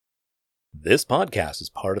This podcast is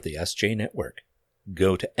part of the SJ Network.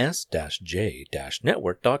 Go to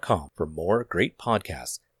s-j-network.com for more great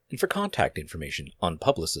podcasts and for contact information on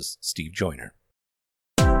publicist Steve Joyner.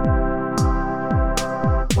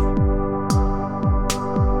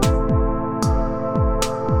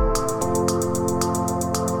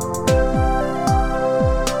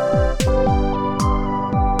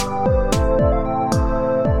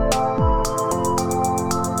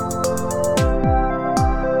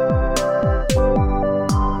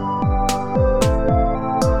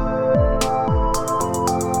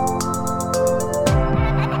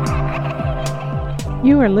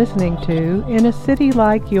 You are listening to In a City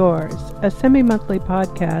Like Yours, a semi-monthly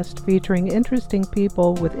podcast featuring interesting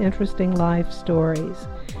people with interesting life stories.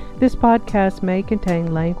 This podcast may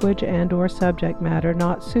contain language and/or subject matter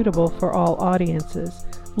not suitable for all audiences.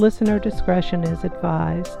 Listener discretion is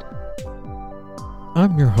advised.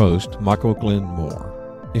 I'm your host, Michael Glenn Moore.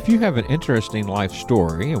 If you have an interesting life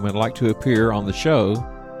story and would like to appear on the show,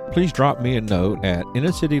 please drop me a note at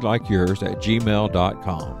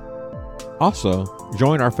inacitylikeyours@gmail.com. Also,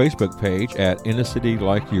 join our Facebook page at In a City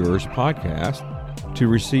Like Yours Podcast to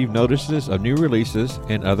receive notices of new releases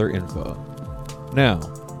and other info. Now,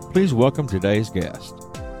 please welcome today's guest.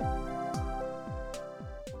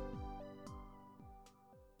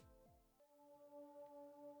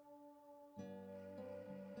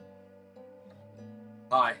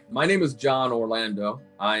 Hi, my name is John Orlando.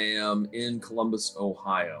 I am in Columbus,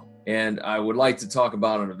 Ohio, and I would like to talk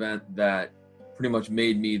about an event that pretty much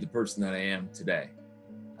made me the person that I am today.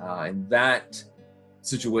 And that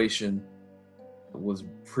situation was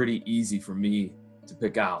pretty easy for me to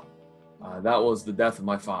pick out. That was the death of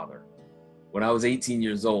my father. When I was 18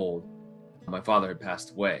 years old, my father had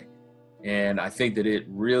passed away. And I think that it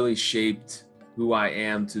really shaped who I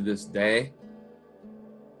am to this day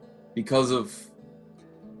because of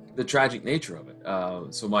the tragic nature of it.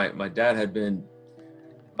 So my dad had been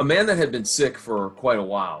a man that had been sick for quite a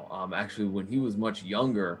while. Actually, when he was much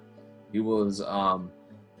younger, he was one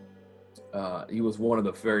of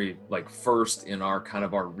the very first in our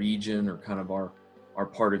region or our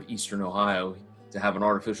part of Eastern Ohio to have an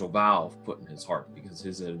artificial valve put in his heart because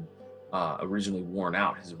his had originally worn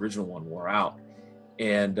out. His original one wore out,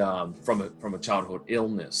 and from a childhood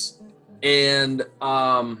illness, and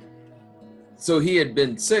so he had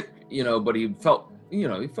been sick, but he felt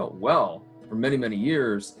well for many, many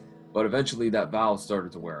years, but eventually that valve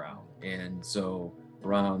started to wear out. And so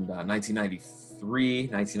around 1993,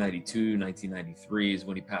 1992, 1993 is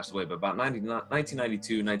when he passed away. But about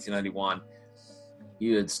 1992, 1991,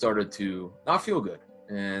 he had started to not feel good.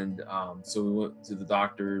 And so we went to the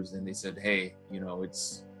doctors and they said, hey,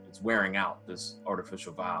 it's wearing out, this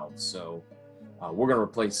artificial valve. So we're going to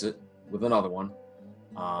replace it with another one.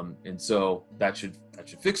 And so that should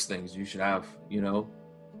fix things. You should have,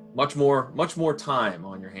 much more time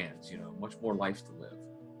on your hands, much more life to live.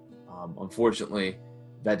 Unfortunately,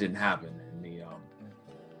 that didn't happen. In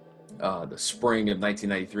the spring of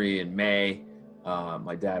 1993, in May,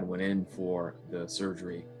 my dad went in for the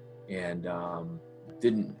surgery and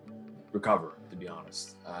didn't recover, to be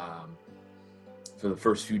honest. For the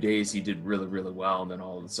first few days, he did really, really well, and then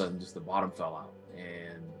all of a sudden, just the bottom fell out,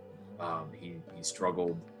 and he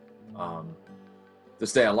struggled to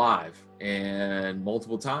stay alive. And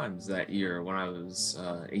multiple times that year when I was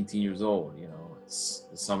 18 years old, it's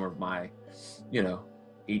the summer of my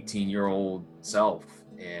 18-year-old self,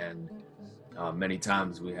 and many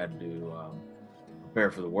times we had to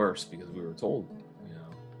prepare for the worst because we were told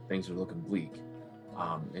things were looking bleak.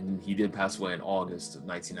 And he did pass away in August of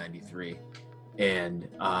 1993, and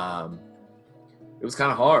it was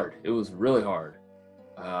kind of hard. It was really hard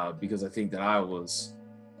because I think that I was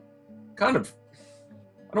kind of,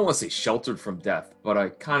 I don't want to say sheltered from death, but I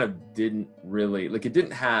kind of didn't really, it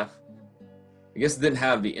didn't have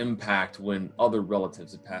the impact when other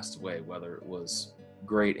relatives had passed away, whether it was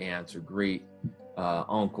great aunts or great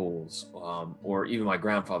uncles, or even my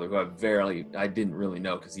grandfather, who I didn't really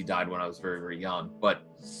know because he died when I was very, very young. But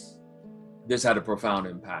this had a profound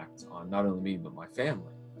impact on not only me, but my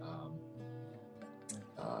family.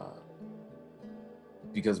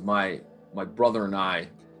 Because my brother and I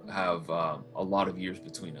have a lot of years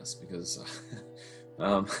between us because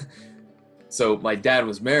so my dad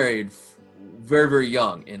was married very, very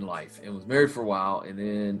young in life and was married for a while, and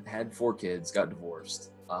then had 4 kids, got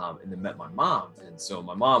divorced, and then met my mom. And so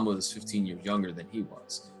my mom was 15 years younger than he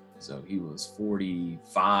was. So he was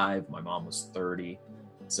 45, my mom was 30.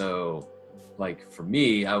 So for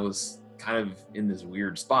me, I was kind of in this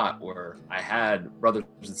weird spot where I had brothers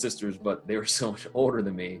and sisters, but they were so much older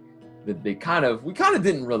than me that we kind of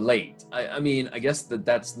didn't relate. I mean, I guess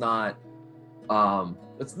that's not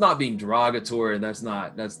It's not being derogatory, and that's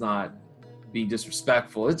not being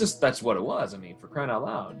disrespectful. It's just, that's what it was. I mean, for crying out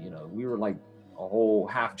loud, we were like a whole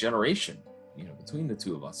half generation, between the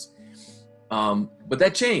two of us. But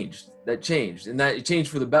that changed, and that it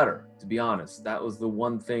changed for the better, to be honest. That was the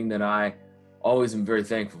one thing that I always am very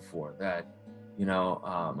thankful for, that,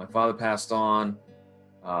 my father passed on,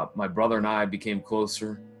 my brother and I became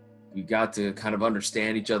closer. We got to kind of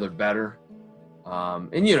understand each other better.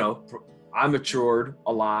 And, I matured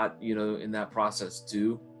a lot, in that process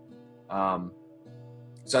too.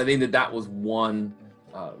 So I think that was one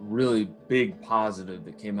really big positive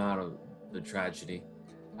that came out of the tragedy.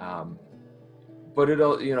 But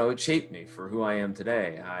it shaped me for who I am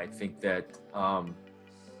today. I think that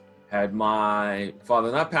had my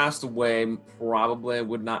father not passed away, probably I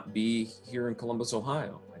would not be here in Columbus,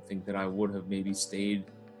 Ohio. I think that I would have maybe stayed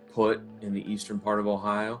put in the eastern part of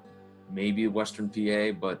Ohio, maybe western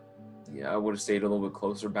PA, but I would have stayed a little bit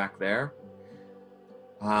closer back there.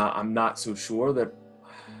 I'm not so sure that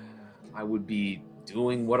I would be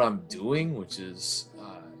doing what I'm doing, which is,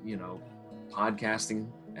 podcasting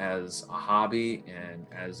as a hobby and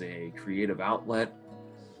as a creative outlet.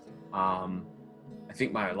 I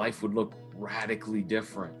think my life would look radically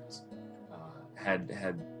different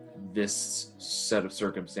had this set of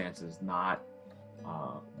circumstances not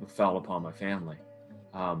fell upon my family.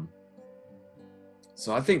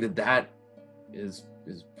 So I think that is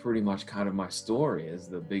pretty much kind of my story, is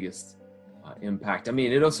the biggest impact. I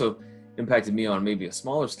mean, it also impacted me on maybe a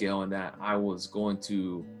smaller scale, in that I was going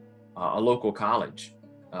to a local college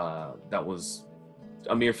that was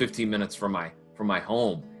a mere 15 minutes from my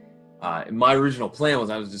home. And my original plan was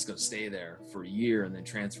I was just going to stay there for a year and then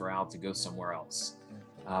transfer out to go somewhere else.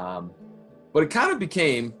 But it kind of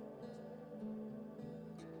became,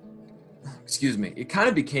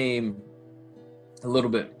 a little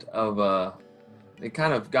bit of it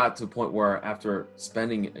kind of got to a point where, after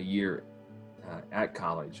spending a year at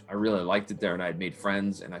college, I really liked it there, and I had made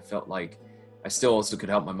friends, and I felt like I still also could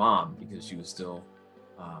help my mom, because she was still,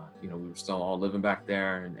 we were still all living back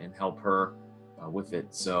there, and help her with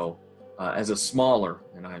it. So as a smaller,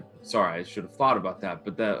 and I'm sorry, I should have thought about that,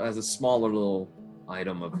 but that as a smaller little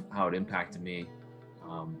item of how it impacted me,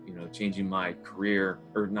 changing my career,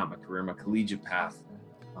 or not my career, my collegiate path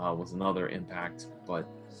was another impact. But,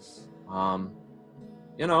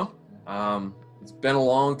 it's been a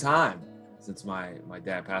long time since my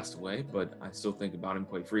dad passed away, but I still think about him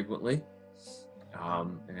quite frequently.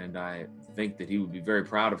 And I think that he would be very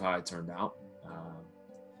proud of how it turned out.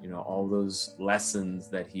 All those lessons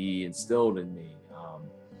that he instilled in me,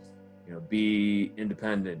 be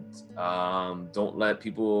independent. Don't let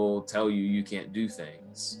people tell you can't do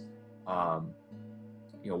things.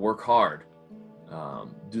 Work hard.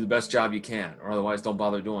 Do the best job you can, or otherwise don't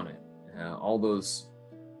bother doing it. All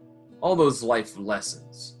those life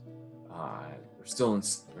lessons are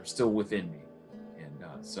still within me, and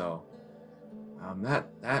so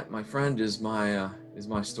that my friend is my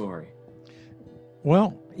story.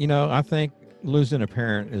 Well, I think losing a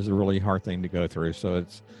parent is a really hard thing to go through. So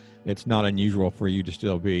it's not unusual for you to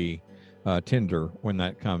still be tender when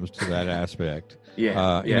that comes to that aspect.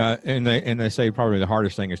 Yeah. And they say probably the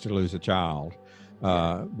hardest thing is to lose a child.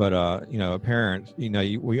 But a parent,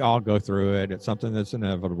 we all go through it. It's something that's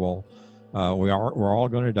inevitable. We're all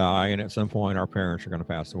going to die, and at some point our parents are going to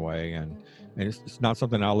pass away, and it's not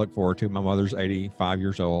something I look forward to. My mother's 85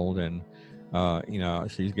 years old, and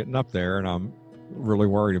she's getting up there, and I'm really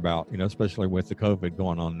worried about, especially with the COVID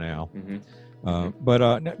going on now. Mm-hmm.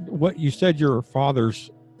 But what you said, your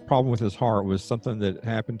father's problem with his heart was something that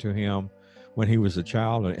happened to him when he was a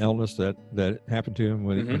child, an illness that happened to him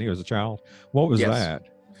when he was a child. What was that?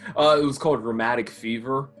 It was called rheumatic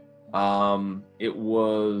fever. It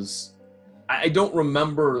was, I don't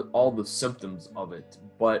remember all the symptoms of it,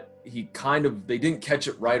 but they didn't catch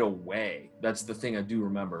it right away. That's the thing I do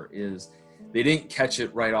remember, is they didn't catch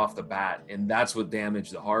it right off the bat, and that's what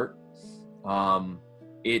damaged the heart.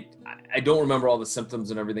 I don't remember all the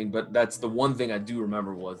symptoms and everything, but that's the one thing I do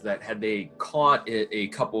remember, was that had they caught it a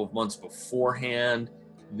couple of months beforehand,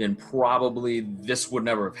 then probably this would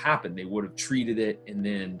never have happened. They would have treated it, and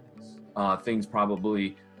then things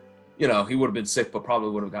probably, he would have been sick, but probably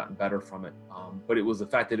would have gotten better from it. But it was the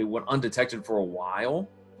fact that it went undetected for a while,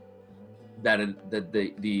 that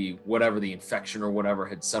the whatever the infection or whatever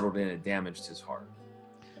had settled in and damaged his heart.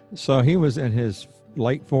 So he was in his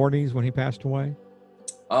late 40s when he passed away?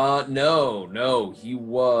 No, he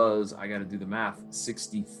was, I got to do the math,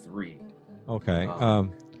 63. Okay.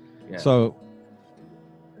 Yeah. So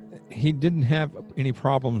he didn't have any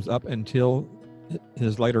problems up until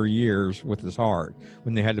his later years with his heart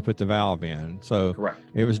when they had to put the valve in. So Correct.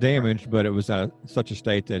 it was damaged, but it was at such a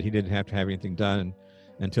state that he didn't have to have anything done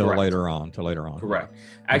until Correct. later on. Correct.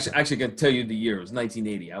 Actually, I can tell you the year. It was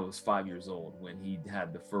 1980. I was 5 years old when he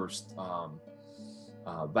had the first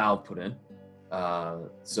valve put in.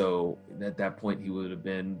 So at that point, he would have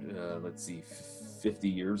been, 50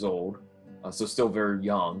 years old. So still very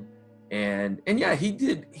young. And yeah, he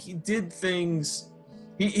did things.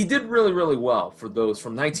 He did really, really well for those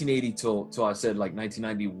from 1980 till I said like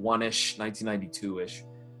 1991-ish, 1992-ish.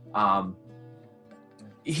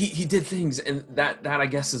 He did things, and that I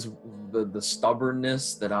guess is the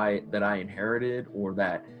stubbornness that I inherited, or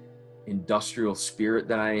that industrial spirit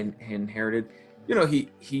that I inherited. You know,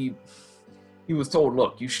 he was told,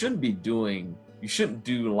 look, you shouldn't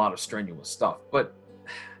do a lot of strenuous stuff, but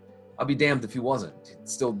I'll be damned if he wasn't.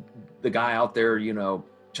 Still the guy out there, you know,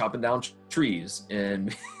 chopping down trees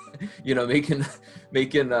and you know, making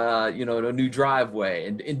you know, a new driveway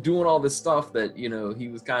and doing all this stuff that, you know, he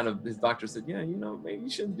was kind of, his doctor said, yeah, you know, maybe you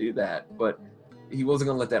shouldn't do that, but he wasn't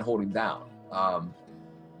going to let that hold him down.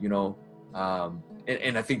 You know,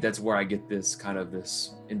 and I think that's where I get this kind of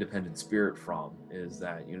this independent spirit from, is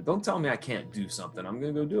that, you know, don't tell me I can't do something, I'm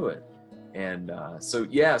going to go do it. And so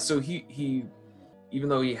he even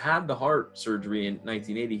though he had the heart surgery in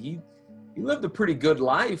 1980, he lived a pretty good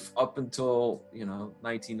life up until, you know,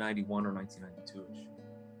 1991 or 1992-ish.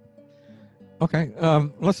 Okay,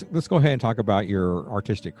 let's go ahead and talk about your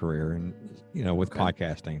artistic career, and, you know, with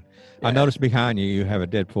podcasting. Yeah. I noticed behind you have a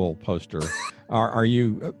Deadpool poster. Are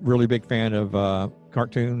you a really big fan of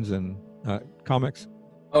cartoons and comics?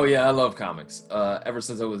 Oh yeah, I love comics. Ever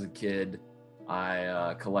since I was a kid,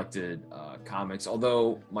 I collected comics.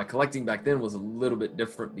 Although my collecting back then was a little bit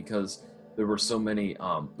different because there were so many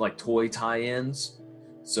like toy tie-ins.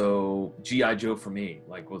 So G.I. Joe for me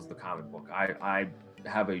was the comic book. I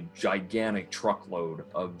have a gigantic truckload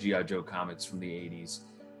of G.I. Joe comics from the 80s.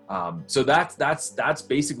 So that's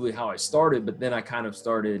basically how I started. But then I kind of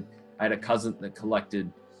started, I had a cousin that collected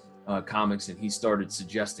comics, and he started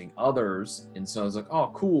suggesting others. And so I was like, oh,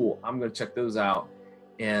 cool, I'm going to check those out.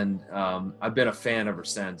 And I've been a fan ever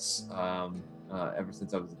since I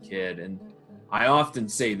was a kid. And I often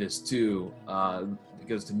say this too,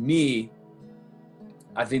 because to me,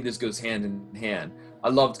 I think this goes hand in hand. I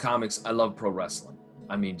loved comics. I love pro wrestling.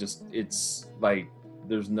 I mean, it's like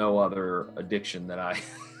there's no other addiction that I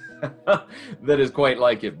that is quite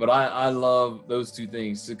like it. But I love those two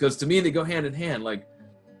things because to me they go hand in hand. Like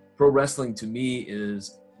pro wrestling to me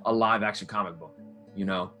is a live action comic book. You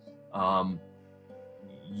know,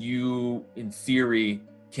 you in theory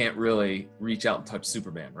can't really reach out and touch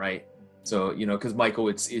Superman, right? So, you know, because Michael,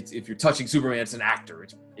 it's if you're touching Superman, it's an actor.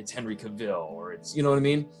 It's Henry Cavill, or it's, you know what I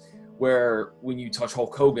mean? Where when you touch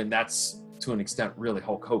Hulk Hogan, that's to an extent really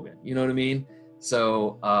Hulk Hogan. You know what I mean?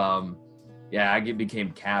 So, yeah, I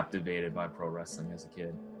became captivated by pro wrestling as a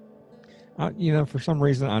kid. You know, for some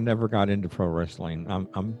reason, I never got into pro wrestling.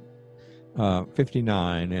 I'm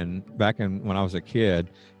 59, and back when I was a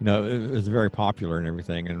kid, you know, it was very popular and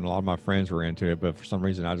everything, and a lot of my friends were into it, but for some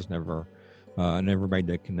reason, I just never made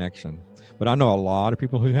that connection. But I know a lot of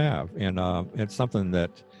people who have, and it's something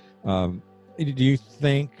that, do you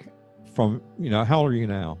think from, you know, how old are you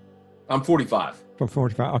now? I'm 45. From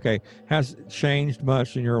 45. Okay. Has it changed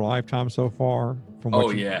much in your lifetime so far?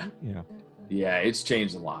 Yeah. Yeah, it's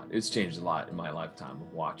changed a lot. It's changed a lot in my lifetime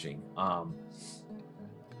of watching.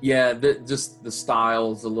 Yeah, just the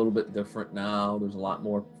style's a little bit different now. There's a lot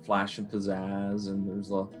more flash and pizzazz, and there's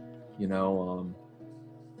a, you know,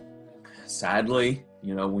 sadly,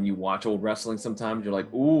 you know, when you watch old wrestling, sometimes you're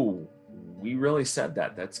like, ooh, we really said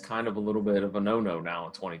that. That's kind of a little bit of a no-no now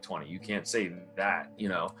in 2020. You can't say that, you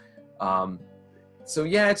know. So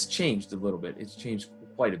yeah, it's changed a little bit. It's changed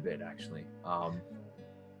quite a bit, actually.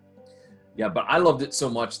 Yeah, but I loved it so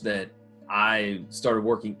much that I started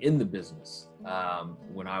working in the business.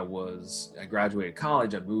 When I graduated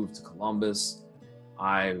college, I moved to Columbus.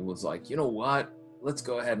 I was like, you know what? Let's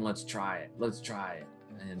go ahead and let's try it.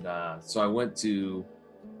 And so I went to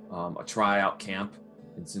a tryout camp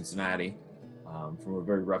in Cincinnati from a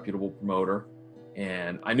very reputable promoter.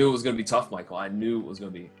 And I knew it was going to be tough, Michael. I knew it was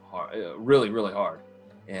going to be hard, really, really hard.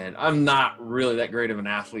 And I'm not really that great of an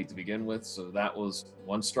athlete to begin with, so that was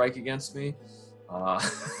one strike against me.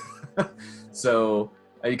 So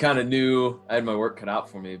I kind of knew I had my work cut out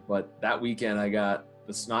for me. But that weekend, I got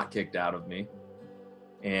the snot kicked out of me.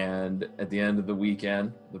 And at the end of the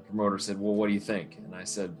weekend, the promoter said, well, what do you think? And I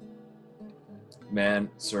said, man,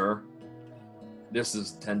 sir, this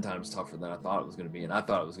is 10 times tougher than I thought it was going to be. And I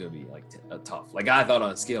thought it was going to be like tough. Like I thought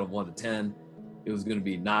on a scale of 1 to 10, it was going to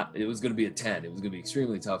be a 10. It was going to be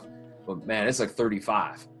extremely tough. But man, it's like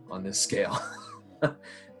 35 on this scale.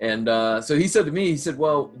 And so he said to me, he said,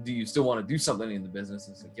 well, do you still want to do something in the business?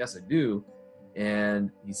 I was like, yes, I do.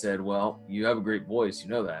 And he said, well, you have a great voice. You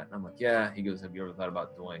know that. And I'm like, yeah. He goes, have you ever thought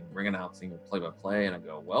about doing ring announcing or play-by-play? And I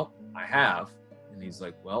go, well, I have. And he's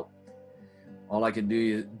like, well, all I can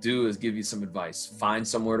do is give you some advice. Find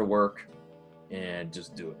somewhere to work and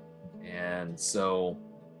just do it. And so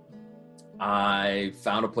I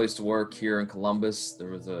found a place to work here in Columbus. There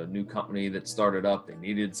was a new company that started up. They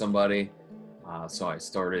needed somebody. So I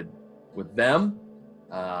started with them.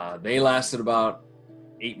 They lasted about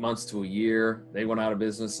 8 months to a year. They went out of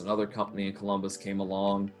business. Another company in Columbus came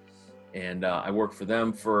along, and I worked for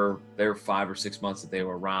them for their 5 or 6 months that they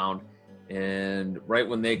were around. And right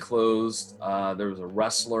when they closed, there was a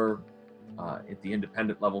wrestler at the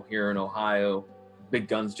independent level here in Ohio, Big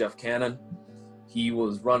Guns Jeff Cannon. He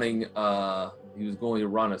was running, he was going to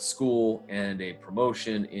run a school and a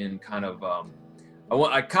promotion in kind of,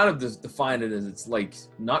 I kind of define it as it's like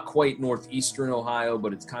not quite northeastern Ohio,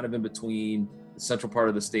 but it's kind of in between the central part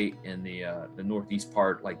of the state and the northeast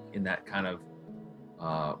part, like in that kind of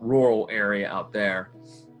rural area out there.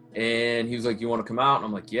 And he was like, you want to come out? And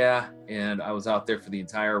I'm like, yeah. And I was out there for the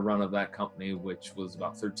entire run of that company, which was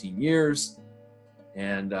about 13 years.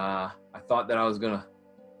 And I thought that I was going to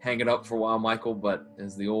hang it up for a while, Michael, but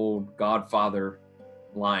as the old Godfather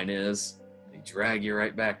line is, they drag you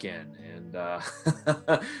right back in. And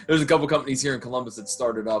there's a couple companies here in Columbus that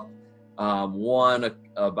started up. One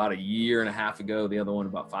about a year and a half ago, the other one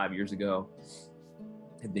about 5 years ago.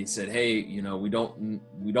 And they said, hey, you know, we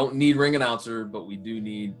don't need ring announcer, but we do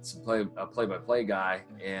need a play-by-play guy.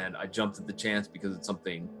 And I jumped at the chance because it's a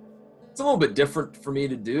little bit different for me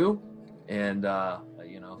to do. And,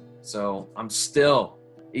 you know, so I'm still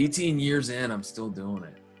 18 years in, I'm still doing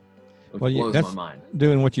it. Which blows my mind.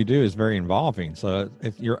 Doing what you do is very involving. So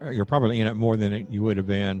if you're probably in it more than you would have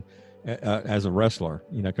been as a wrestler,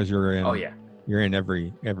 you know, because you're in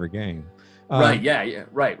every game. Right. Yeah.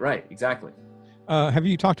 Right. Exactly. Have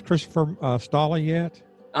you talked to Christopher Stolle yet?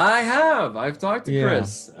 I have. I've talked to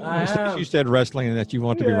Chris. You said wrestling and that you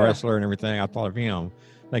want to be a wrestler and everything. I thought of him,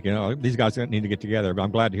 thinking, oh, these guys need to get together. But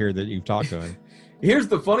I'm glad to hear that you've talked to him. Here's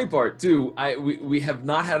the funny part too. We have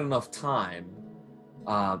not had enough time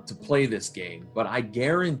to play this game, but I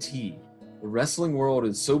guarantee the wrestling world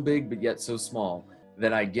is so big but yet so small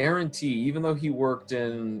that I guarantee, even though he worked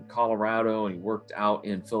in Colorado and he worked out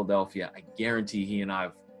in Philadelphia, I guarantee he and I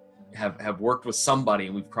have worked with somebody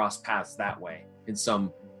and we've crossed paths that way in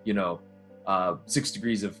some, 6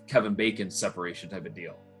 degrees of Kevin Bacon separation type of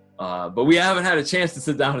deal. But we haven't had a chance to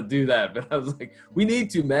sit down and do that. But I was like, we need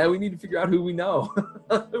to, man. We need to figure out who we know.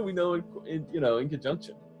 We know in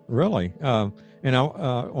conjunction. Really? And I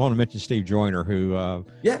want to mention Steve Joyner, who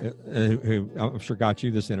I'm sure got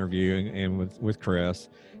you this interview, and with Chris.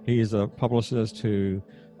 He's a publicist who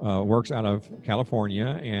works out of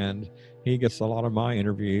California, and he gets a lot of my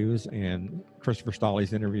interviews and Christopher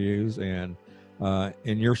Stolle's interviews, and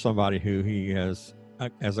you're somebody who he has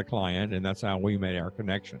as a client, and that's how we made our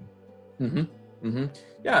connection. Mm-hmm. Mm-hmm.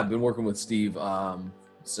 Yeah, I've been working with Steve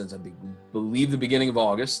since I believe the beginning of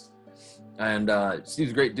August. And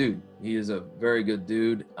Steve's a great dude. He is a very good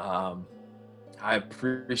dude. I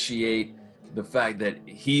appreciate the fact that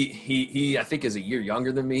he I think is a year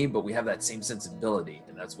younger than me, but we have that same sensibility,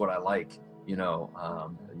 and that's what I like.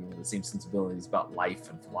 The same sensibilities about life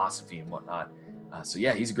and philosophy and whatnot. So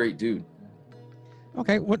yeah, he's a great dude.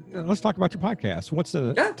 Okay, let's talk about your podcast. What's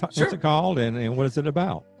sure. What's it called, and what is it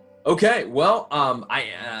about? Okay, well,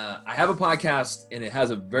 I have a podcast, and it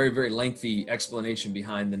has a very, very lengthy explanation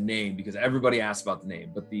behind the name because everybody asks about the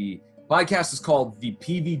name. But the podcast is called the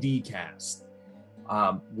PVD Cast.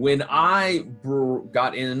 When I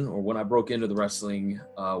got in, or when I broke into the wrestling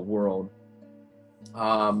world,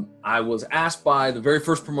 I was asked by the very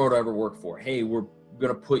first promoter I ever worked for, hey, we're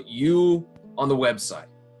going to put you on the website.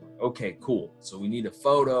 Okay, cool. So we need a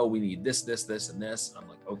photo. We need this, and this. I'm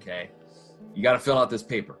like, okay, you got to fill out this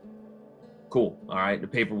paper. Cool. All right. The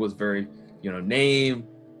paper was very, name,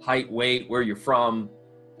 height, weight, where you're from,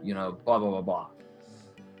 blah, blah, blah, blah.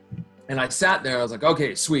 And I sat there. I was like,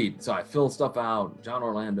 okay, sweet. So I filled stuff out. John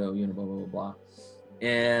Orlando, blah, blah, blah, blah.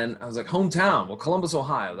 And I was like, hometown. Well, Columbus,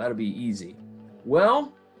 Ohio. That'd be easy.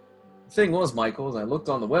 Well, the thing was, Michael, as I looked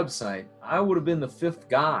on the website, I would have been the 5th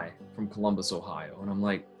guy from Columbus, Ohio. And I'm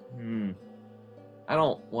like, I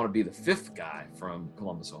don't want to be the 5th guy from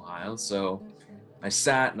Columbus, Ohio. So I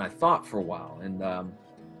sat and I thought for a while.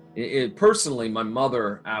 And personally, my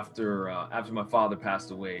mother, after my father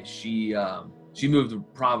passed away, she moved to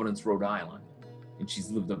Providence, Rhode Island. and she's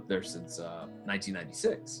lived up there since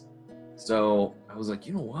 1996. So I was like,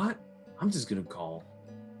 you know what? I'm just gonna call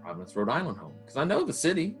Providence, Rhode Island home, because I know the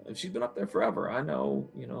city. She's been up there forever. I know,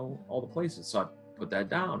 all the places. So I put that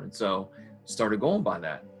down, and so started going by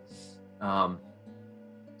that.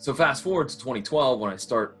 So fast forward to 2012, when I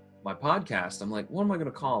start my podcast, I'm like, what am I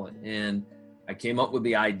gonna call it? And I came up with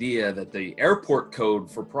the idea that the airport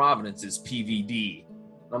code for Providence is PVD.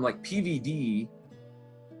 And I'm like, PVD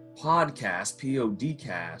podcast, PVD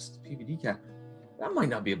cast, that might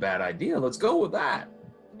not be a bad idea. Let's go with that.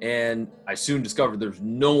 And I soon discovered there's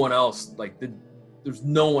no one else, there's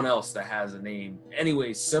no one else that has a name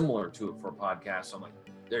anyway similar to it for a podcast. So I'm like,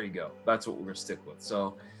 there you go. That's what we're going to stick with.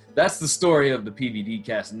 So that's the story of the PVD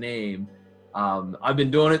cast name. I've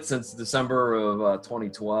been doing it since December of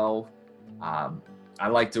 2012. I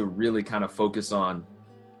like to really kind of focus on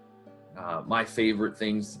my favorite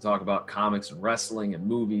things to talk about: comics and wrestling and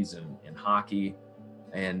movies and hockey.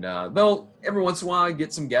 And though every once in a while I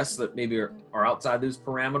get some guests that maybe are outside those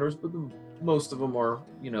parameters, but most of them are,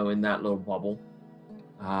 in that little bubble.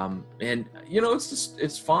 And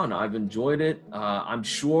it's fun. I've enjoyed it. I'm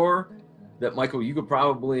sure that, Michael, you could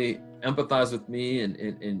probably empathize with me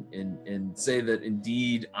and say that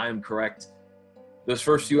indeed I am correct. Those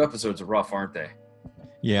first few episodes are rough, aren't they?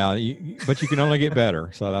 Yeah, but you can only get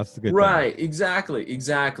better. So that's the good thing. Right,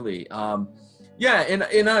 exactly. Yeah,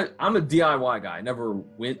 and I'm a DIY guy. I never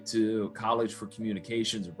went to college for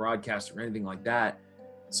communications or broadcast or anything like that.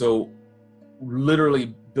 So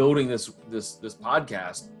literally building this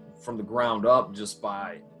podcast from the ground up just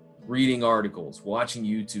by reading articles, watching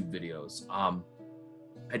YouTube videos.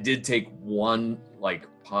 I did take one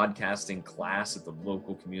podcasting class at the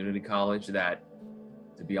local community college that,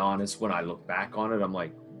 to be honest, when I look back on it, I'm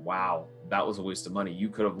like, wow, that was a waste of money. You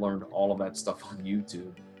could have learned all of that stuff on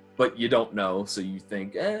YouTube. But you don't know, so you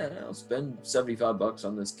think, I'll spend $75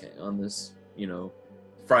 on this,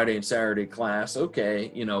 Friday and Saturday class.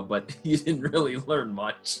 Okay, but you didn't really learn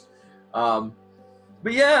much. But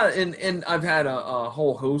yeah, and I've had a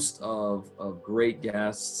whole host of great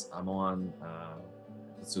guests. I'm on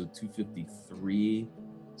episode 253,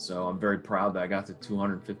 so I'm very proud that I got to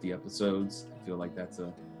 250 episodes. I feel like that's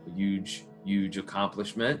a huge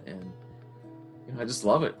accomplishment, and I just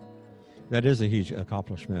love it. That is a huge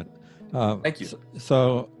accomplishment. Thank you.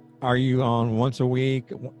 So are you on once a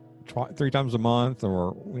week, 3 times a month,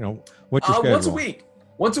 or, what's your schedule?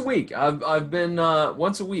 Once a week. I've been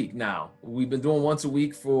once a week now. We've been doing once a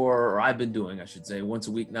week I've been doing, I should say, once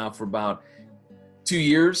a week now for about 2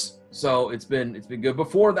 years. So it's been good.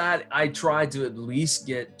 Before that, I tried to at least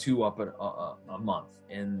get 2 up a month.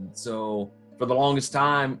 And so for the longest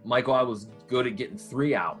time, Michael, I was good at getting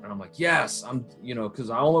 3 out. And I'm like, yes, I'm, because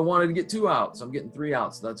I only wanted to get 2 out. So I'm getting 3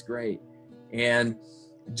 out. So that's great. And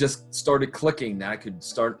just started clicking that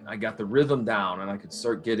I got the rhythm down, and I could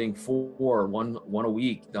start getting 4, one a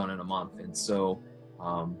week done in a month. And so,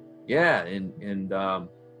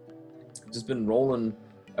 just been rolling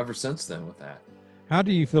ever since then with that. How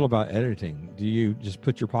do you feel about editing? Do you just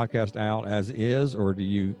put your podcast out as is, or do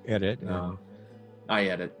you edit? No, I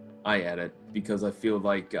edit because I feel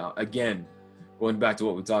like, again, going back to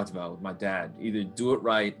what we talked about with my dad, either do it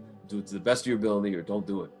right, do it to the best of your ability, or don't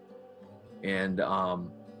do it. And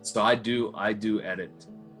so I do edit.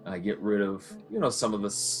 I get rid of, some of the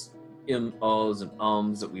M's and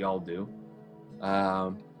ums that we all do.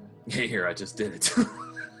 Here, I just did it.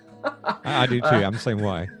 I do too. I'm the same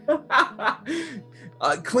way.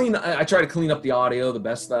 I try to clean up the audio the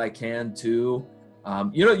best that I can too.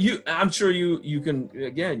 I'm sure you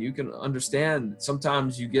can understand.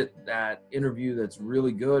 Sometimes you get that interview that's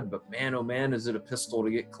really good, but man, oh man, is it a pistol to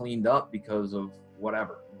get cleaned up because of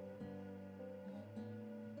whatever.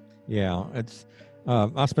 Yeah, it's.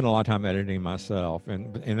 I spend a lot of time editing myself,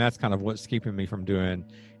 and that's kind of what's keeping me from doing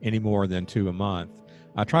any more than 2 a month.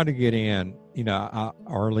 I try to get in,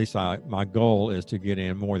 or at least my goal is to get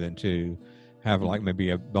in more than 2, have like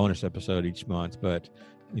maybe a bonus episode each month. But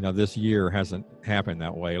this year hasn't happened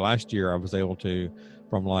that way. Last year I was able to,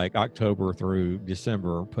 from like October through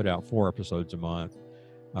December, put out 4 episodes a month,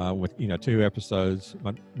 with 2 episodes,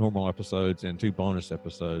 my normal episodes, and 2 bonus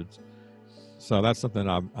episodes. So that's something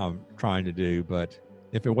I'm trying to do. But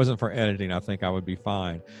if it wasn't for editing, I think I would be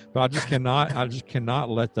fine. But I just cannot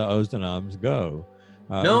let the O's and ums go.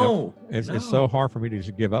 It's so hard for me to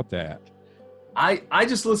just give up that. I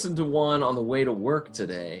just listened to one on the way to work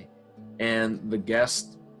today, and the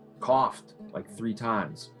guest coughed like 3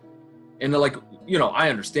 times. And they're like, I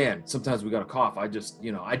understand. Sometimes we got to cough. I just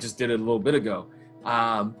did it a little bit ago.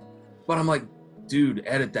 But I'm like, dude,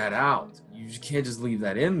 edit that out. You can't just leave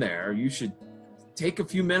that in there. You should take a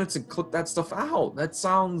few minutes and clip that stuff out. That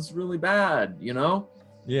sounds really bad, you know?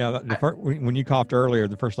 Yeah, when you coughed earlier,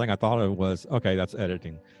 the first thing I thought of was, okay, that's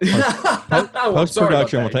editing.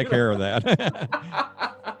 Post-production will take care of that.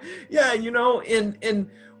 Yeah, you know, and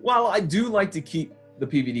while I do like to keep the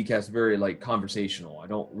PVD cast very like conversational, I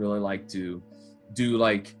don't really like to do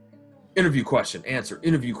like interview question answer.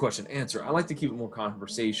 I like to keep it more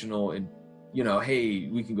conversational and, you know, hey,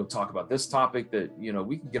 we can go talk about this topic, that, you know,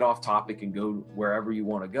 we can get off topic and go wherever you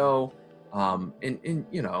want to go, and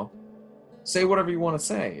you know, say whatever you want to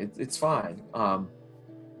say. It's fine.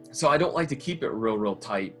 So I don't like to keep it real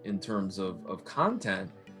tight in terms of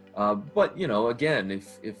content. But, you know, again,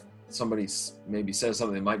 if somebody maybe says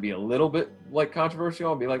something that might be a little bit like controversial,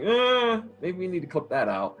 I'll be like, maybe we need to clip that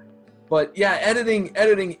out. But yeah,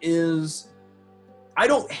 editing is, I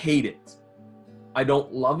don't hate it. I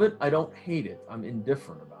don't love it. I don't hate it. I'm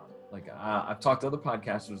indifferent about it. Like I've talked to other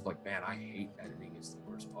podcasters like, man, I hate editing. It's the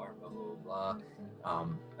worst part, blah, blah,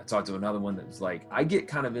 blah. I talked to another one that was like, I get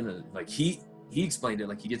kind of in a, like he explained it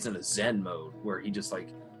like he gets in a Zen mode where he just like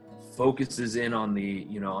focuses in on the,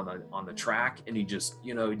 you know, on the track, and he just,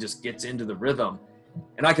 you know, he just gets into the rhythm.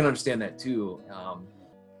 And I can understand that too.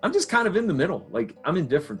 I'm just kind of in the middle. Like I'm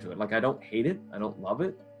indifferent to it. Like I don't hate it. I don't love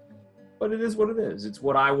it, but it is what it is. It's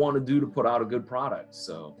what I want to do to put out a good product.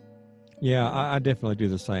 So. Yeah, I definitely do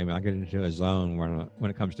the same. I get into a zone when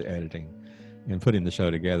it comes to editing and putting the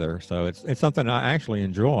show together. So it's something I actually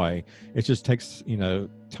enjoy. It just takes, you know,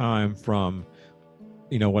 time from,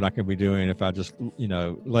 you know, what I can be doing if I just, you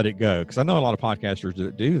know, let it go. Because I know a lot of podcasters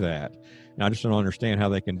that do that, and I just don't understand how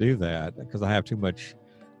they can do that, because I have too much,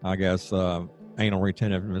 I guess, anal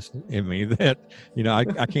retentiveness in me that, you know,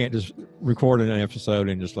 I can't just record an episode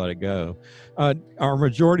and just let it go. Are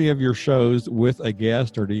majority of your shows with a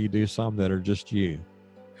guest, or do you do some that are just you?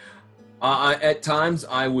 At times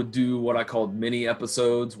I would do what I called mini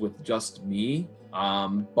episodes with just me.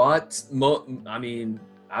 But I mean,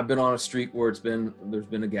 I've been on a streak where there's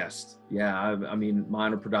been a guest. Yeah. I mean,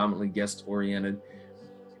 mine are predominantly guest oriented.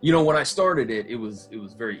 You know, when I started it was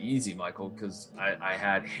very easy, Michael, because I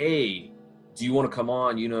had, hey, do you want to come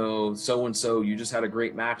on? You know, so-and-so, you just had a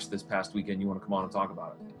great match this past weekend. You want to come on and talk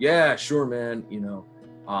about it? Yeah, sure, man. You know,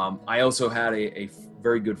 I also had a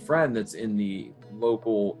very good friend that's in the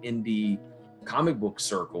local indie comic book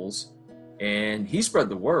circles, and he spread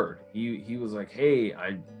the word. He was like, hey,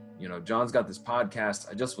 you know, John's got this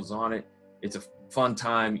podcast. I just was on it. It's a fun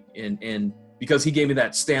time. And because he gave me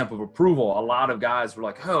that stamp of approval, a lot of guys were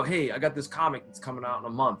like, oh, hey, I got this comic that's coming out in a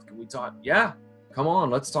month. Can we talk? Yeah, come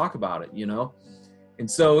on, let's talk about it, you know? And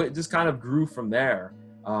so it just kind of grew from there.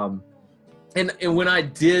 And when I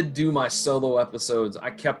did do my solo episodes,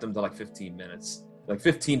 I kept them to like 15 minutes, like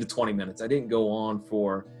 15 to 20 minutes. I didn't go on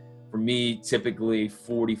for me, typically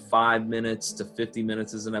 45 minutes to 50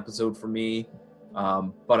 minutes is an episode for me.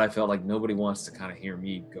 But I felt like nobody wants to kind of hear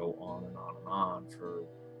me go on and on and on for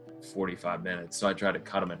 45 minutes. So I tried to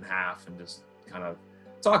cut them in half and just kind of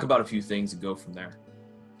talk about a few things and go from there.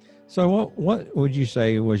 So what would you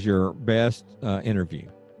say was your best interview?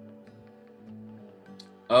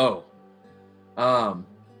 Okay.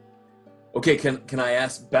 Can I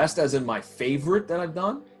ask best as in my favorite that I've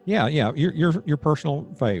done? Yeah. Your personal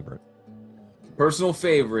favorite. Personal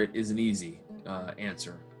favorite is an easy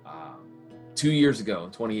answer. 2 years ago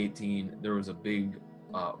in 2018, there was a big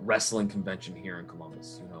wrestling convention here in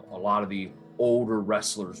Columbus. You know, a lot of the older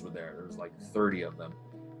wrestlers were there. There was like 30 of them.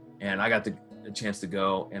 And I got a chance to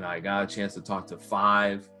go, and I got a chance to talk to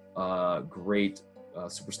 5 great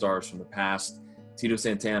superstars from the past: Tito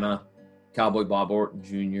Santana, Cowboy Bob Orton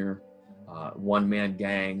Jr., One Man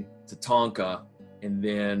Gang, Tatanka, and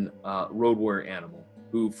then Road Warrior Animal,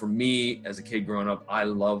 who for me as a kid growing up, I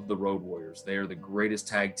love the Road Warriors. They are the greatest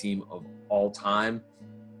tag team of all time.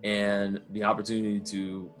 And the opportunity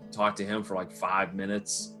to talk to him for like 5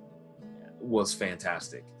 minutes was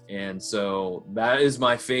fantastic. And so that is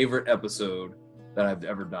my favorite episode that I've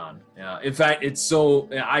ever done. In fact, it's so,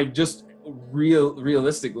 I just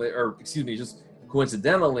just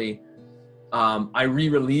coincidentally, I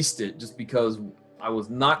re-released it just because I was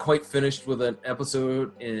not quite finished with an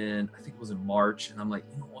episode I think it was in March. And I'm like,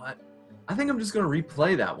 you know what? I think I'm just going to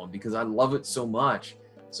replay that one because I love it so much.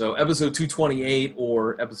 So episode 228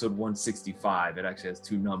 or episode 165, it actually has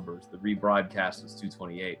 2 numbers. The rebroadcast was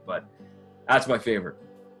 228, but that's my favorite.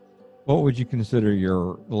 What would you consider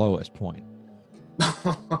your lowest point?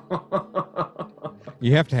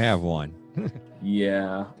 You have to have one.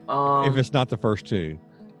 Yeah. If it's not the first 2.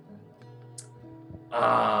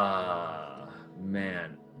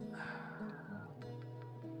 Man.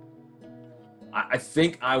 I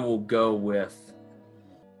think I will go with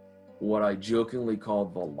what I jokingly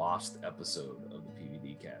called the lost episode of the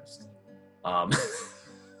PVD cast.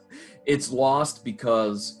 It's lost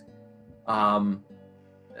because the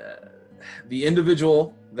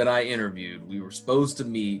individual that I interviewed, we were supposed to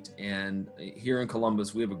meet, and here in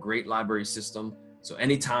Columbus, we have a great library system. So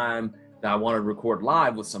anytime that I wanted to record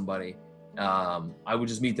live with somebody, I would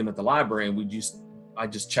just meet them at the library, and I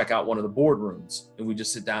just check out one of the boardrooms, and we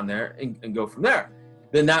just sit down there and go from there.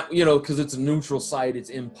 Then that, you know, because it's a neutral site, it's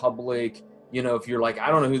in public. You know, if you're like,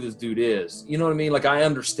 I don't know who this dude is, you know what I mean? Like, I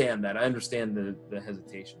understand that. I understand the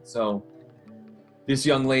hesitation. So this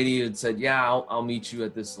young lady had said, yeah, I'll meet you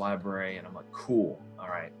at this library. And I'm like, cool. All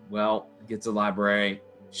right. Well, get to the library.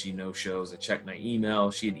 She no-shows. I checked my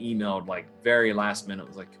email. She had emailed like very last minute. It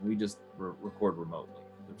was like, can we just record remotely?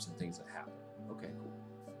 There's some things that happened. Okay, cool.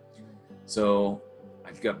 So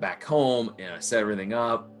I got back home and I set everything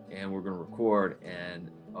up and we're going to record.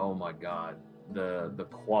 And oh my God, the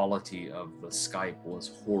quality of the Skype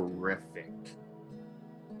was horrific.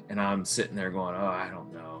 And I'm sitting there going, oh, I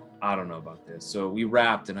don't know about this. So we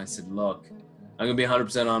wrapped and I said, look, I'm going to be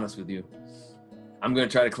 100% honest with you. I'm going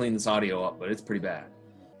to try to clean this audio up, but it's pretty bad.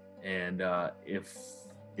 And if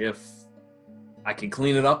I can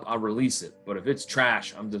clean it up, I'll release it. But if it's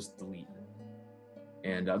trash, I'm just deleting it.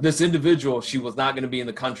 And this individual, she was not going to be in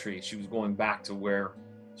the country. She was going back to where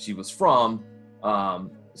she was from.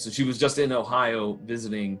 So she was just in Ohio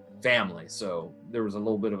visiting family. So there was a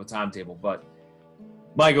little bit of a timetable. But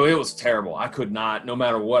Michael, it was terrible. I could not, no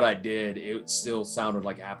matter what I did, it still sounded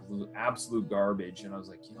like absolute garbage. And I was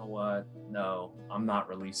like, you know what? No, I'm not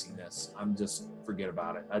releasing this. I'm just, forget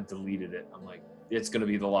about it. I deleted it. I'm like, it's going to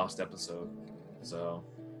be the lost episode. So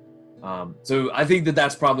I think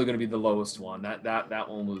that's probably going to be the lowest one. That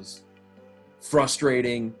one was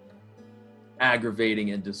frustrating,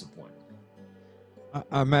 aggravating, and disappointing.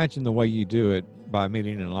 I imagine the way you do it by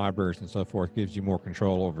meeting in libraries and so forth gives you more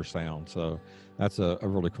control over sound. So that's a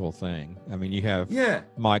really cool thing. I mean, you have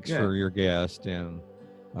mics for your guest and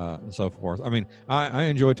so forth. I mean, I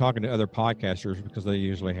enjoy talking to other podcasters because they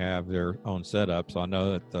usually have their own setup. So I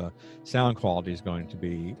know that the sound quality is going to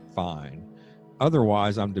be fine.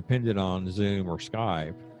 Otherwise, I'm dependent on Zoom or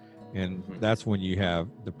Skype. And that's when you have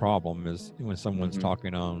the problem is when someone's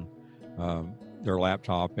talking on their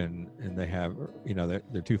laptop and they have, you know,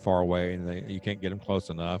 they're too far away and you can't get them close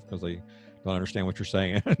enough because they don't understand what you're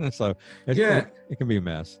saying. So it can be a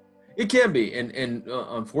mess. It can be. And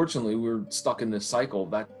unfortunately, we're stuck in this cycle.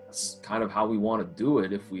 That's kind of how we want to do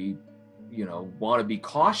it. If we, you know, want to be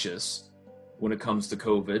cautious when it comes to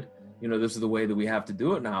COVID, you know, this is the way that we have to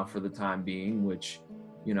do it now for the time being, which,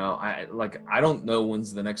 you know, I don't know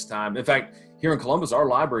when's the next time. In fact, here in Columbus, our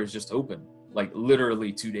library is just open. Like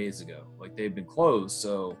literally 2 days ago, like they've been closed.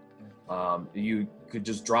 So you could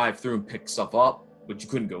just drive through and pick stuff up, but you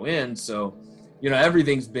couldn't go in. So, you know,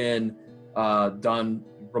 everything's been done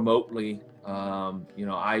remotely. You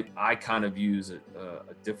know, I kind of use a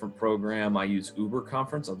different program. I use Uber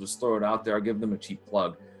Conference. I'll just throw it out there. I'll give them a cheap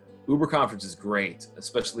plug. Uber Conference is great,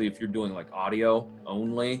 especially if you're doing like audio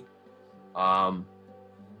only.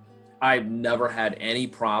 I've never had any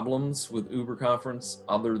problems with Uber Conference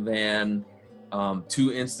other than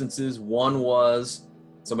 2 instances. One was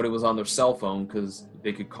somebody was on their cell phone because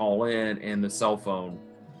they could call in and the cell phone,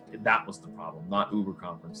 that was the problem, not Uber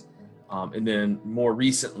Conference. And then more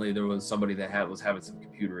recently, there was somebody that was having some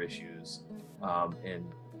computer issues and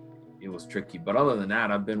it was tricky. But other than that,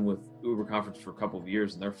 I've been with Uber Conference for a couple of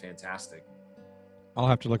years and they're fantastic. I'll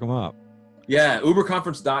have to look them up. Yeah,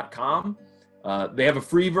 uberconference.com. They have a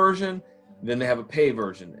free version, then they have a pay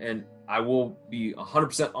version. And I will be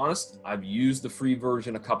 100% honest. I've used the free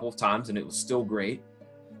version a couple of times and it was still great.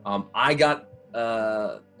 I got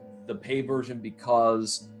the pay version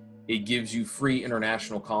because it gives you free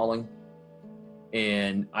international calling.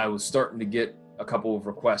 And I was starting to get a couple of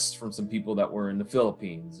requests from some people that were in the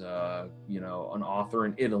Philippines, you know, an author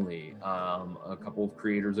in Italy, a couple of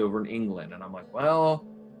creators over in England. And I'm like, well,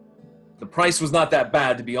 the price was not that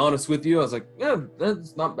bad, to be honest with you. I was like, yeah,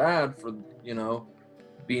 that's not bad for, you know,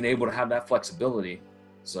 being able to have that flexibility.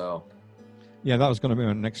 So yeah, that was going to be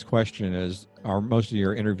my next question is, are most of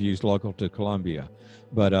your interviews local to Columbia?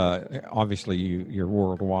 But obviously you're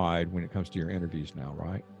worldwide when it comes to your interviews now,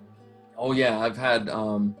 right? Oh yeah, I've had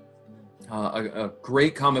a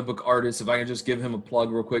great comic book artist, if I can just give him a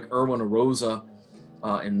plug real quick, Erwin Arosa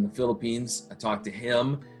in the Philippines. I talked to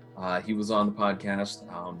him. He was on the podcast.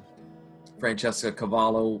 Francesca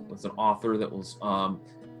Cavallo was an author that was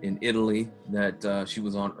in Italy that she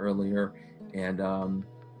was on earlier. And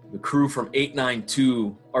the crew from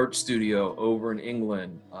 892 Art Studio over in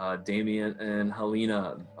England, Damien and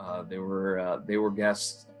Helena, they were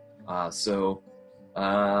guests And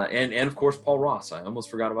of course, Paul Ross. I almost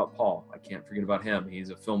forgot about Paul. I can't forget about him. He's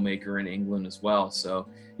a filmmaker in England as well. So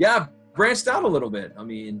yeah, branched out a little bit. I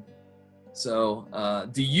mean, so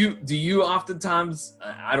do you oftentimes,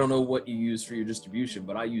 I don't know what you use for your distribution,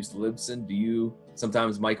 but I use Libsyn. Do you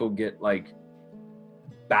sometimes, Michael, get like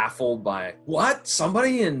baffled by what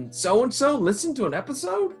somebody in so-and-so listened to an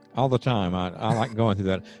episode? All the time. I like going through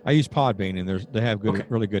that. I use Podbean, and they have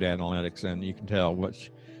really good analytics, and you can tell which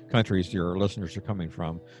countries your listeners are coming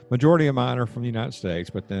from. Majority of mine are from the United States,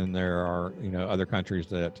 but then there are, other countries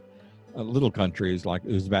that, little countries like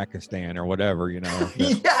Uzbekistan or whatever,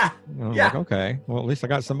 that, Yeah. Like, okay, well, at least I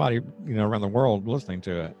got somebody, around the world listening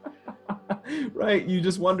to it. Right. You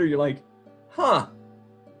just wonder, you're like,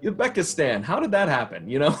 Uzbekistan, how did that happen?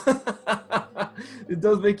 It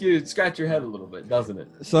does make you scratch your head a little bit, doesn't it?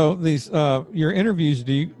 So these, your interviews,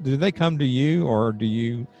 do they come to you, or do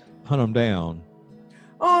you hunt them down?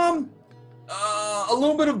 A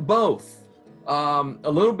little bit of both.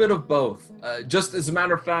 Just as a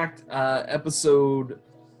matter of fact, episode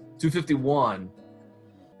 251,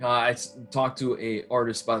 I talked to a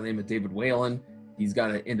artist by the name of David Whalen. He's got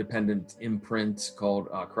an independent imprint called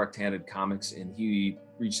Correct Handed Comics, and he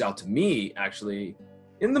reached out to me actually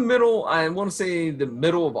in the middle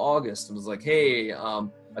of August, and was like, hey, I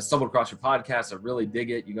stumbled across your podcast. I really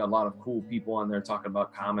dig it. You got a lot of cool people on there talking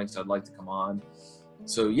about comics. I'd like to come on.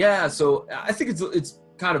 So yeah, so I think it's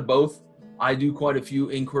kind of both. I do quite a few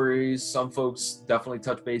inquiries. Some folks definitely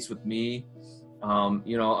touch base with me. A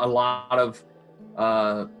lot of,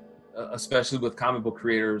 especially with comic book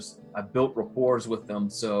creators, I've built rapport with them.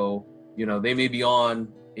 So, they may be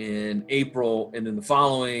on in April, and then the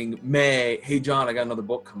following May, hey, John, I got another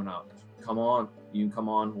book coming out. Come on, you can come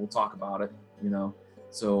on. We'll talk about it,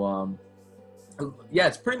 So, yeah,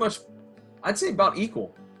 it's pretty much, I'd say about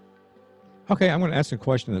equal. Okay, I'm going to ask a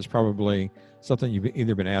question that's probably something you've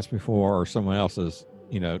either been asked before or someone else has,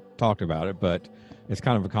 talked about it, but it's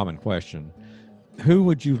kind of a common question. Who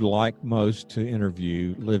would you like most to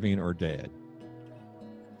interview, living or dead?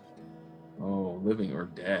 Oh, living or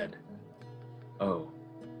dead. Oh.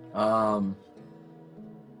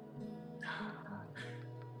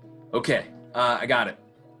 Okay, I got it.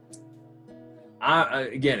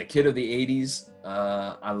 Again, a kid of the 80s.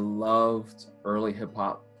 I loved early hip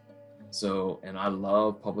hop. And I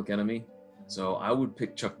love Public Enemy. So I would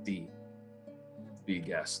pick Chuck D to be a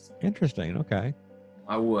guest. Interesting. Okay.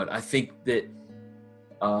 I would. I think that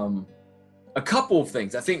a couple of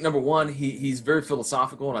things. I think number one, he's very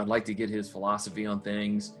philosophical, and I'd like to get his philosophy on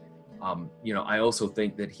things. I also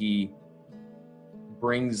think that he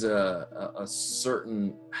brings a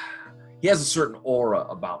certain aura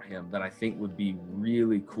about him that I think would be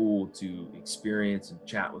really cool to experience and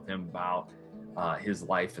chat with him about. His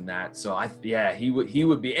life and that. So he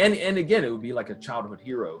would be, and again, it would be like a childhood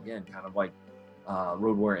hero again, kind of like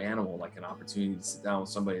Road Warrior Animal, like an opportunity to sit down with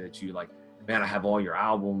somebody that you like, man, I have all your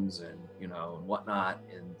albums and and whatnot.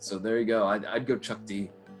 And so there you go. I'd go Chuck D.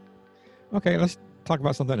 Okay, let's talk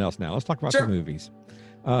about something else now. Let's talk about Sure. the movies.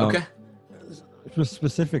 Okay.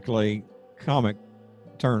 Specifically comic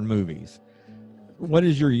turn movies. What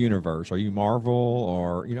is your universe? Are you Marvel,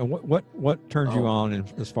 or what turns you on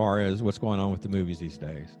as far as what's going on with the movies these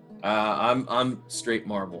days? I'm straight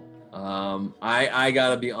Marvel. I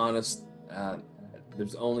gotta be honest.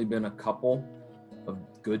 There's only been a couple of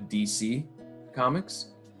good DC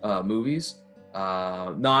comics movies.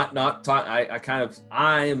 I am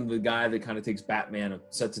the guy that kind of takes Batman and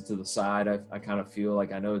sets it to the side. I kind of feel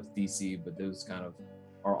like I know it's DC, but those kind of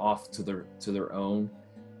are off to their own.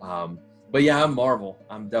 But yeah, I'm Marvel.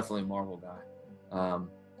 I'm definitely a Marvel guy.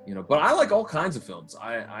 But I like all kinds of films.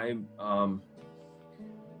 I'm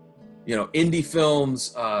indie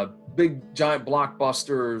films, big giant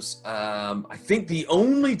blockbusters. I think the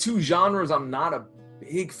only two genres I'm not a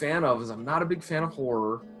big fan of is I'm not a big fan of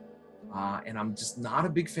horror, and I'm just not a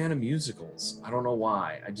big fan of musicals. I don't know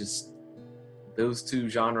why. Those two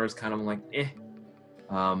genres kind of like eh.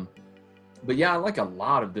 But yeah, I like a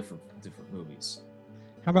lot of different movies.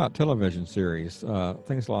 How about television series?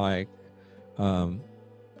 Things like,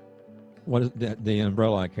 what is the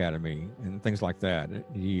Umbrella Academy and things like that.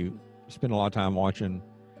 You spend a lot of time watching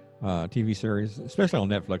TV series, especially on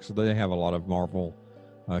Netflix. So they have a lot of Marvel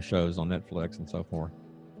shows on Netflix and so forth.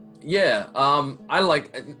 Yeah, I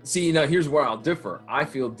like. See, here's where I'll differ. I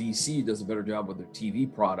feel DC does a better job with their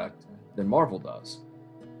TV product than Marvel does.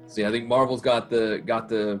 See, I think Marvel's got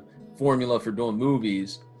the formula for doing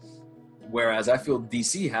movies, whereas I feel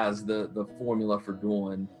DC has the formula for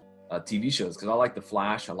doing TV shows, because I like The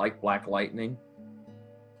Flash. I like Black Lightning.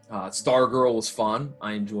 Stargirl was fun.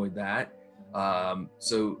 I enjoyed that.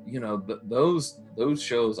 So those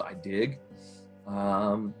shows I dig.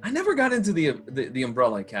 I never got into the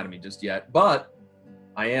Umbrella Academy just yet, but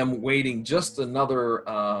I am waiting just another.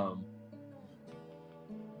 I'm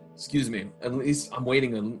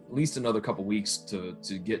waiting at least another couple weeks to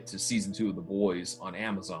get to season 2 of The Boys on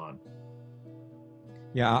Amazon.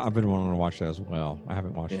 Yeah, I've been wanting to watch that as well. I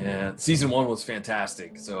haven't watched it. Yeah, season 1 was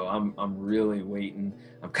fantastic, so I'm really waiting.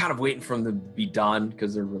 I'm kind of waiting for them to be done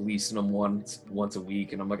because they're releasing them once a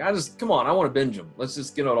week, and I'm like, come on, I want to binge them. Let's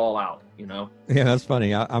just get it all out, Yeah, that's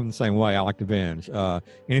funny. I'm the same way. I like to binge.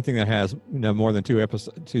 Anything that has more than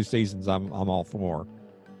 2 seasons, I'm all for.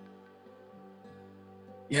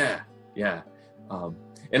 Yeah.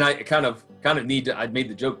 And I kind of need to. I made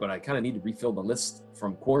the joke, but I kind of need to refill the list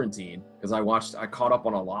from quarantine because I caught up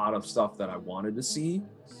on a lot of stuff that I wanted to see,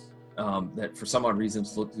 that for some odd reason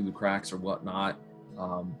slipped through the cracks or whatnot,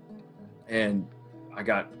 and I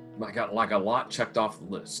got like a lot checked off the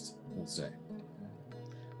list, we'll say.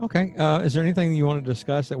 Okay. Is there anything you want to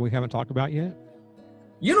discuss that we haven't talked about yet?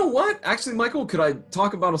 You know what? Actually, Michael, could I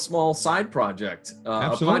talk about a small side project,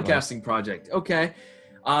 a podcasting project? Okay.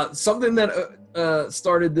 Something that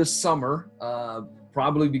started this summer,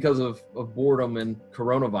 probably because of boredom and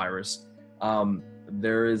coronavirus.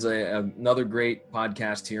 There is another great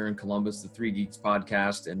podcast here in Columbus, the Three Geeks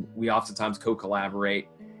podcast, and we oftentimes co-collaborate.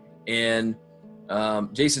 And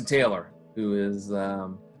Jason Taylor, who is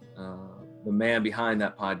the man behind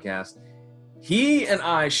that podcast, he and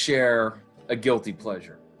I share a guilty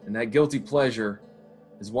pleasure. And that guilty pleasure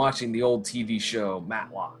is watching the old TV show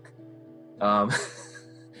Matlock.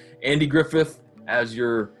 Andy Griffith as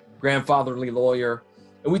your grandfatherly lawyer.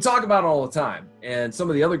 And we talk about it all the time. And some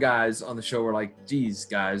of the other guys on the show were like, geez,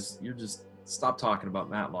 guys, you're just stop talking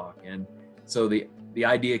about Matlock. And so the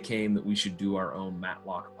idea came that we should do our own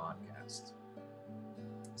Matlock podcast.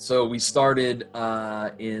 So we started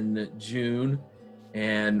in June.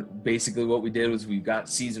 And basically what we did was we got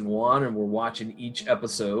season 1 and we're watching each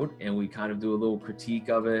episode and we kind of do a little critique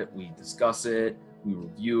of it. We discuss it, we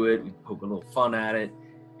review it, we poke a little fun at it.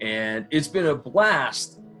 And it's been a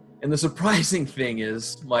blast. And the surprising thing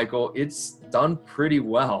is, Michael, it's done pretty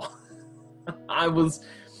well. I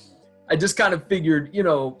just kind of figured,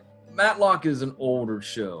 Matlock is an older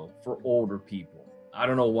show for older people. I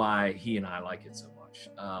don't know why he and I like it so much.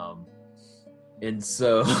 And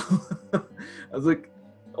so I was like,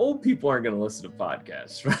 old people aren't going to listen to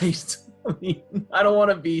podcasts, right? I mean, I don't want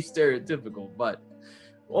to be stereotypical, but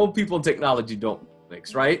old people and technology don't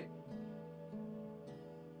mix, right?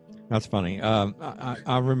 That's funny.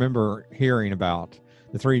 I remember hearing about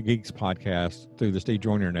the Three Geeks podcast through the Steve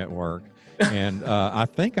Joyner Network, and I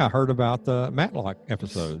think I heard about the Matlock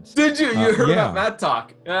episodes. Did you? You heard about Matt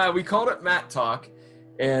Talk? We called it Matt Talk,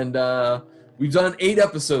 and we've done 8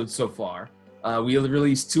 episodes so far. We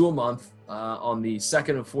release 2 a month on the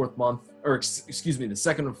second and fourth month, the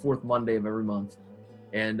second and fourth Monday of every month.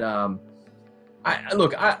 And I'll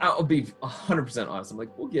be 100% honest. I'm like,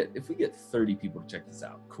 if we get 30 people to check this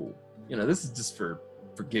out, cool. This is just for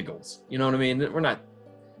giggles. You know what I mean? We're not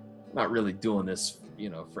really doing this,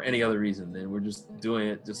 for any other reason than we're just doing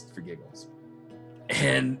it just for giggles.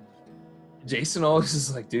 And Jason always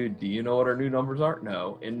is like, dude, do you know what our new numbers are?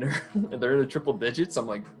 No. And they're in the triple digits. I'm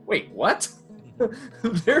like, wait, what?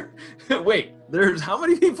 There's how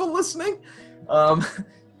many people listening?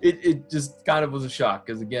 It just kind of was a shock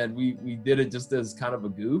because, again, we did it just as kind of a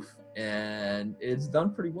goof, and it's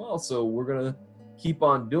done pretty well. So we're going to keep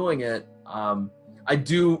on doing it. And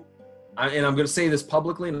I'm going to say this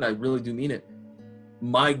publicly, and I really do mean it.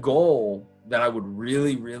 My goal that I would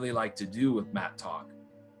really, really like to do with Matt Talk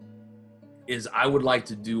is I would like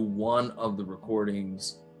to do one of the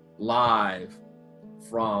recordings live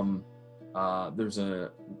from, there's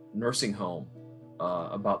a nursing home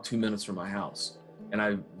about 2 minutes from my house. And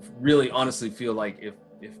I really honestly feel like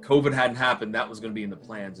if COVID hadn't happened, that was going to be in the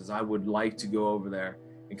plans, is I would like to go over there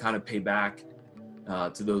and kind of pay back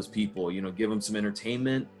to those people, give them some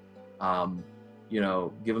entertainment,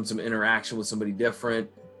 give them some interaction with somebody different,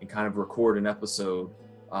 and kind of record an episode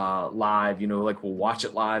live, like we'll watch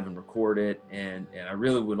it live and record it. And I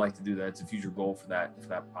really would like to do that. It's a future goal for that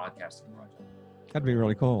podcasting project. That'd be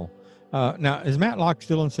really cool. Now, is Matlock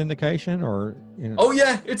still in syndication, or? Oh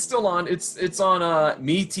yeah, it's still on. It's on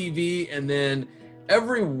MeTV, and then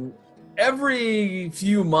every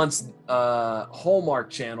few months, Hallmark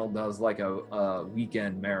Channel does like a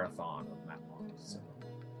weekend marathon of Matlock. So.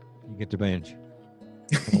 You get to binge.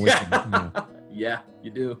 Yeah,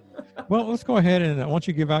 you do. Well, let's go ahead and why don't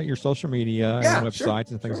you give out your social media and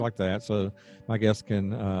websites and things like that, so my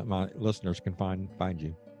listeners can find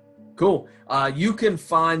you. Cool. You can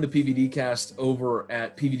find the PVDcast over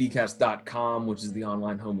at pvdcast.com, which is the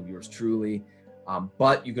online home of yours truly.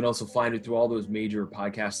 But you can also find it through all those major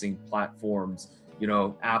podcasting platforms,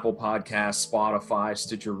 Apple Podcasts, Spotify,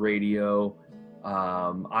 Stitcher Radio,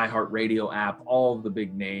 iHeartRadio app, all of the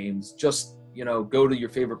big names. Just, go to your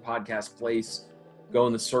favorite podcast place, go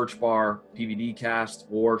in the search bar, PVDcast,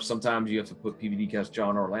 or sometimes you have to put PVDcast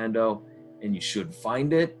John Orlando, and you should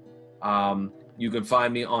find it. You can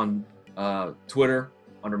find me on Twitter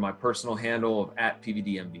under my personal handle of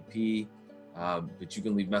 @PVDMVP, but you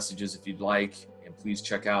can leave messages if you'd like. And please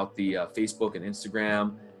check out the Facebook and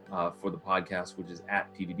Instagram for the podcast, which is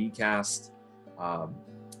 @PVDcast.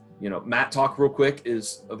 Matt Talk real quick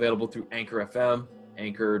is available through Anchor FM,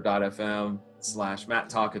 anchor.fm/Matt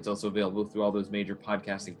Talk. It's also available through all those major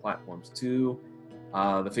podcasting platforms too.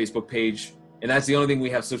 The Facebook page, and that's the only thing we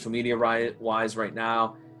have social media wise right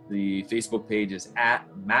now. The Facebook page is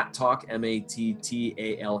 @Matt Talk,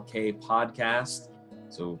 MATTALK podcast.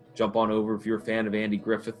 So jump on over if you're a fan of Andy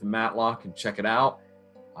Griffith and Matlock and check it out.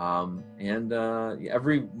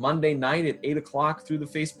 Every Monday night at 8 o'clock through the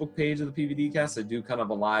Facebook page of the PVDcast, I do kind of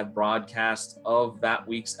a live broadcast of that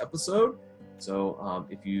week's episode. So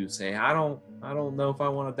if you say, I don't know if I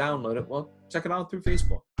want to download it, well, check it out through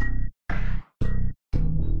Facebook.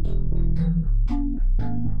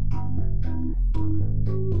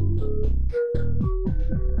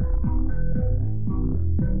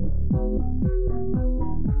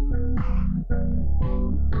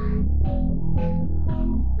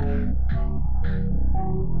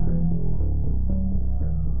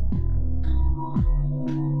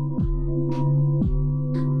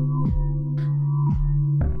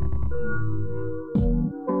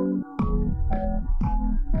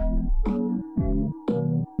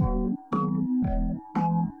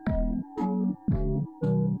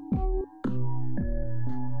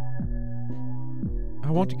 I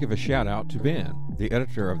want to give a shout out to Ben, the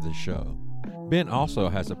editor of this show. Ben also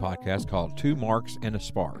has a podcast called Two Marks and a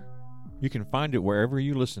Spark. You can find it wherever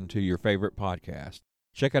you listen to your favorite podcast.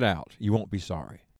 Check it out. You won't be sorry.